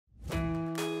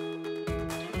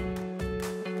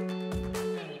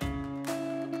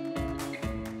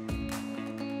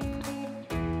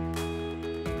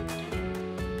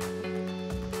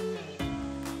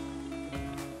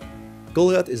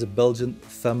Colruyt is a Belgian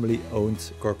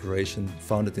family-owned corporation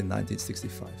founded in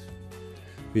 1965.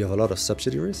 We have a lot of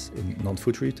subsidiaries in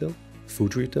non-food retail,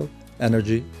 food retail,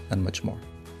 energy and much more.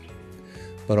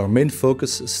 But our main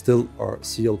focus is still our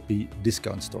CLP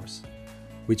discount stores,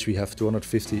 which we have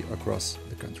 250 across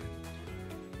the country.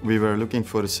 We were looking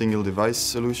for a single device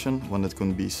solution, one that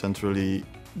can be centrally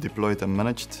deployed and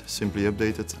managed, simply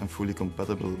updated and fully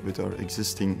compatible with our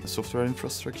existing software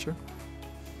infrastructure.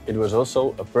 It was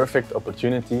also a perfect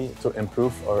opportunity to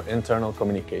improve our internal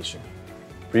communication.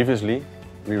 Previously,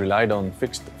 we relied on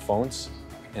fixed phones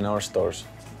in our stores,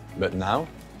 but now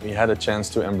we had a chance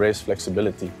to embrace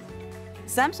flexibility.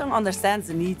 Samsung understands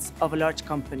the needs of a large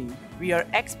company. We are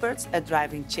experts at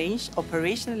driving change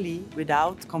operationally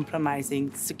without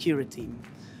compromising security.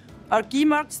 Our key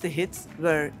marks to hit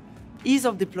were ease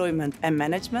of deployment and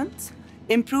management,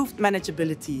 improved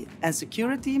manageability and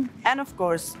security, and of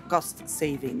course, cost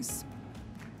savings.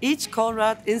 Each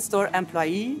Colruyt in-store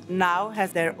employee now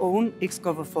has their own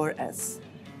XCover 4S.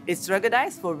 It's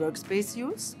ruggedized for workspace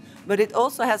use, but it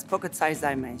also has pocket-sized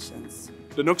dimensions.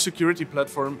 The Knox security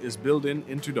platform is built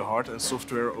into the hardware and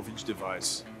software of each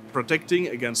device, protecting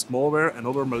against malware and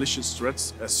other malicious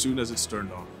threats as soon as it's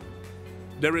turned on.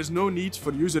 There is no need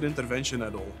for user intervention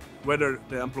at all. Whether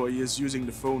the employee is using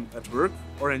the phone at work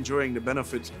or enjoying the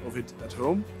benefit of it at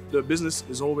home, the business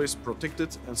is always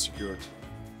protected and secured.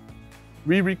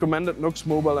 We recommended Knox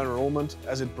Mobile Enrollment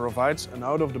as it provides an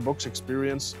out-of-the-box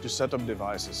experience to set up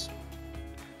devices.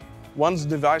 Once the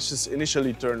device is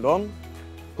initially turned on,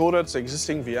 Colruyt's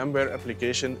existing VMware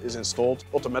application is installed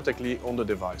automatically on the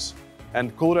device,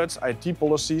 and Colruyt's IT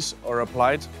policies are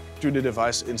applied to the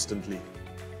device instantly.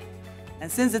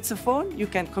 And since it's a phone, you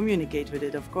can communicate with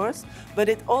it, of course, but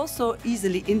it also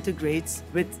easily integrates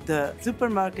with the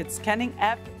supermarket scanning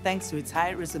app thanks to its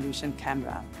high-resolution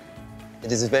camera.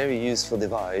 It is a very useful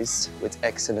device with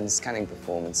excellent scanning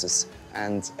performances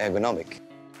and ergonomic.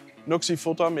 Knox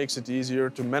E-FOTA makes it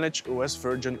easier to manage OS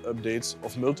version updates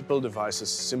of multiple devices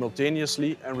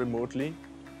simultaneously and remotely.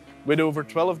 With over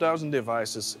 12,000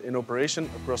 devices in operation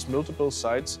across multiple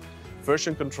sites,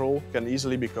 version control can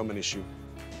easily become an issue.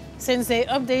 Since they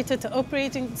updated the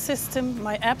operating system,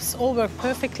 my apps all work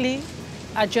perfectly.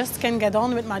 I just can get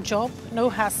on with my job, no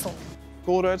hassle.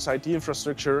 Colruyt's IT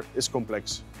infrastructure is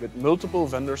complex, with multiple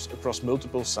vendors across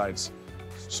multiple sites.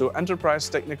 So enterprise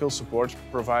technical support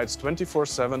provides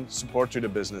 24/7 support to the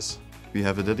business. We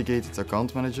have a dedicated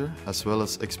account manager as well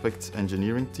as expert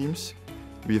engineering teams.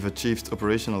 We have achieved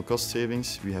operational cost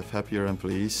savings, we have happier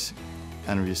employees,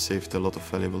 and we saved a lot of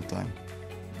valuable time.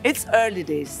 It's early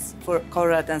days for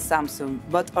Colruyt and Samsung,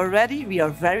 but already we are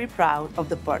very proud of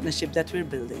the partnership that we're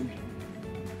building.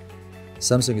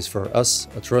 Samsung is for us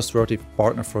a trustworthy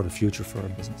partner for the future for our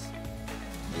business.